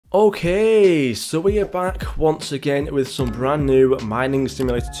Okay, so we are back once again with some brand new Mining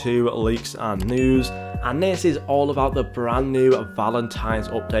Simulator 2 leaks and news, and this is all about the brand new Valentine's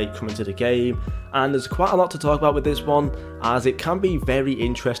update coming to the game. And there's quite a lot to talk about with this one, as it can be very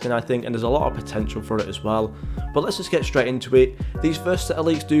interesting I think, and there's a lot of potential for it as well. But let's just get straight into it. These first set of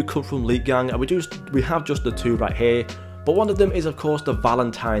leaks do come from Leak Gang, and we have just the two right here, but one of them is of course the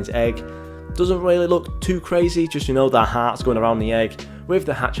Valentine's egg. Doesn't really look too crazy, just the hearts going around the egg with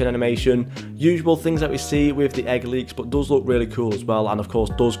the hatching animation, usual things that we see with the egg leaks, but does look really cool as well, and of course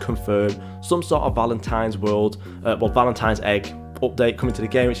does confirm some sort of Valentine's Valentine's egg update coming to the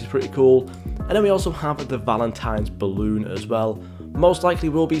game, which is pretty cool. And then we also have the Valentine's balloon as well. Most likely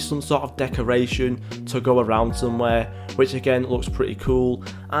will be some sort of decoration to go around somewhere, which again looks pretty cool.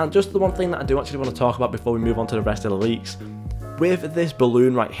 And just the one thing that I do actually want to talk about before we move on to the rest of the leaks. With this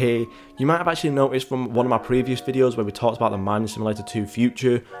balloon right here, you might have actually noticed from one of my previous videos where we talked about the Mining Simulator 2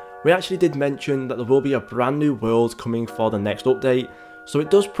 future, we actually did mention that there will be a brand new world coming for the next update. So it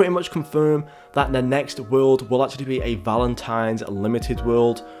does pretty much confirm that the next world will actually be a Valentine's limited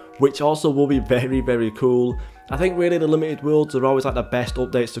world, which also will be very cool. I think really the limited worlds are always like the best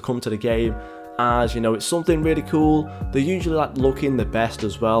updates to come to the game, as it's something really cool. They're usually like looking the best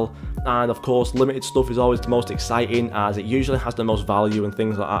as well, and of course limited stuff is always the most exciting, as it usually has the most value and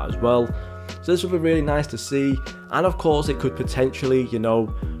things like that as well. So this would be really nice to see, and of course it could potentially,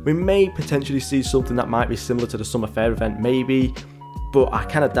 we may potentially see something that might be similar to the Summer Fair event maybe, but I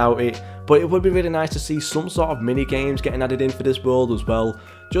kind of doubt it. But it would be really nice to see some sort of mini games getting added in for this world as well,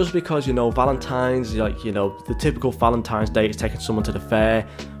 just because Valentine's, the typical Valentine's Day is taking someone to the fair,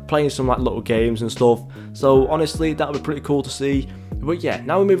 playing some like little games and stuff. So honestly that would be pretty cool to see. But yeah,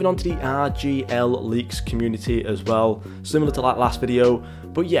 now we're moving on to the RGL leaks community as well, similar to that last video.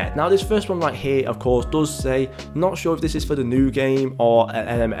 But yeah, now this first one right here of course does say, not sure if this is for the new game or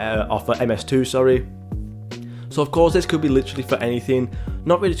for MS2, sorry. So of course this could be literally for anything.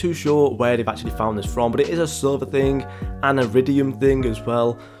 Not really too sure where they've actually found this from, but it is a silver thing and a iridium thing as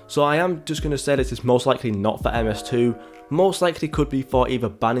well. So I am just going to say this is most likely not for MS2. Most likely could be for either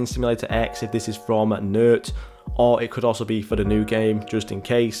Mining Simulator X if this is from NERT, or it could also be for the new game, just in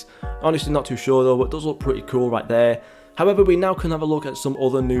case. Honestly not too sure though, but it does look pretty cool right there. However, we now can have a look at some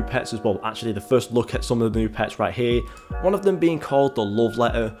other new pets as well. Actually, the first look at some of the new pets right here. One of them being called the Love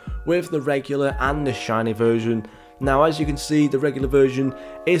Letter, with the regular and the shiny version. Now, as you can see, the regular version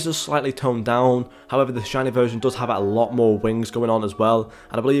is just slightly toned down. However, the shiny version does have a lot more wings going on as well.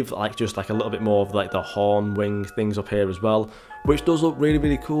 And I believe just a little bit more of the horn wing things up here as well, which does look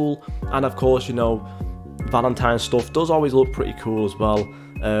really cool. And of course, Valentine's stuff does always look pretty cool as well.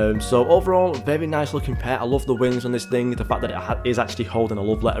 So overall, very nice looking pet. I love the wings on this thing. The fact that it is actually holding a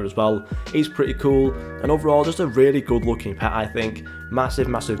love letter as well is pretty cool. And overall, just a really good looking pet, I think.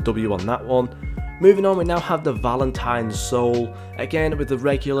 Massive W on that one. Moving on, we now have the Valentine's Soul, again with the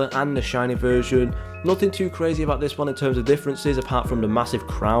regular and the shiny version. Nothing too crazy about this one in terms of differences, apart from the massive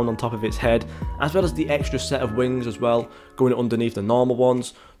crown on top of its head, as well as the extra set of wings as well, going underneath the normal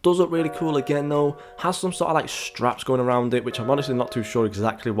ones. Does look really cool again though, has some sort of straps going around it, which I'm honestly not too sure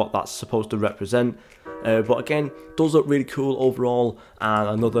exactly what that's supposed to represent. But again, does look really cool overall, and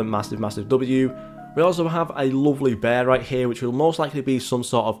another massive W. We also have a lovely bear right here, which will most likely be some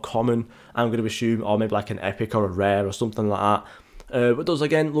sort of common, I'm going to assume, or maybe like an epic or a rare or something like that. But does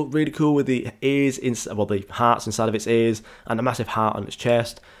again look really cool with the ears, the hearts inside of its ears, and a massive heart on its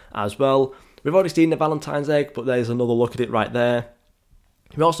chest as well. We've already seen the Valentine's egg, but there's another look at it right there.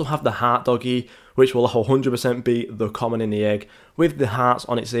 We also have the heart doggy, which will 100% be the common in the egg, with the hearts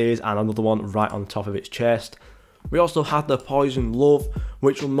on its ears and another one right on top of its chest. We also have the Poison Love,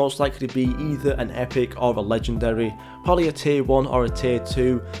 which will most likely be either an epic or a legendary, probably a tier 1 or a tier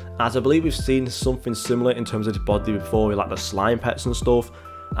 2, as I believe we've seen something similar in terms of its body before with the slime pets and stuff.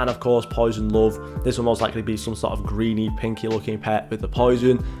 And of course Poison Love, this will most likely be some sort of greeny pinky looking pet with the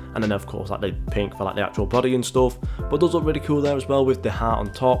poison, and then of course the pink for the actual body and stuff, but does look really cool there as well with the heart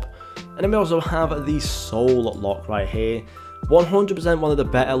on top. And then we also have the Soul Lock right here. 100% one of the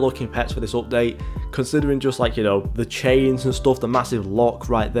better looking pets for this update, considering just the chains and stuff, the massive lock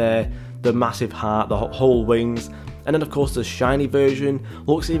right there, the massive heart, the whole wings. And then of course the shiny version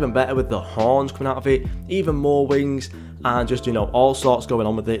looks even better with the horns coming out of it, even more wings, and just all sorts going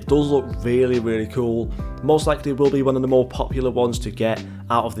on with it. Does look really cool. Most likely will be one of the more popular ones to get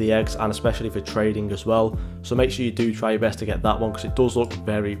out of the eggs, and especially for trading as well. So make sure you do try your best to get that one, because it does look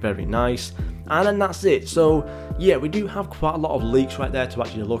very nice. And then that's it. So yeah, we do have quite a lot of leaks right there to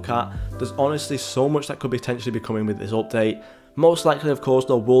actually look at. There's honestly so much that could potentially be coming with this update. Most likely of course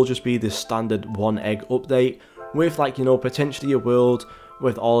there will just be this standard one egg update with potentially a world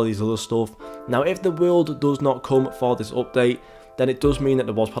with all of these other stuff. Now if the world does not come for this update, then it does mean that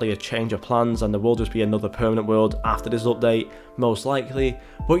there was probably a change of plans and there will just be another permanent world after this update, most likely.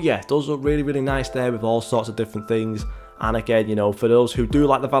 But yeah, those look really nice there with all sorts of different things. And again, you know, for those who do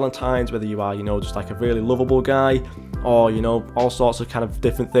like the Valentines, whether you are, you know, just like a really lovable guy, or, you know, all sorts of kind of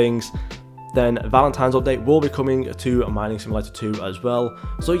different things, then Valentine's update will be coming to Mining Simulator 2 as well.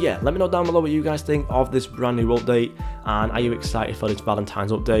 So yeah, let me know down below what you guys think of this brand new update, and are you excited for this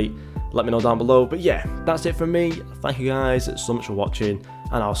Valentine's update? Let me know down below. But yeah, that's it from me. Thank you guys so much for watching,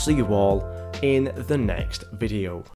 and I'll see you all in the next video.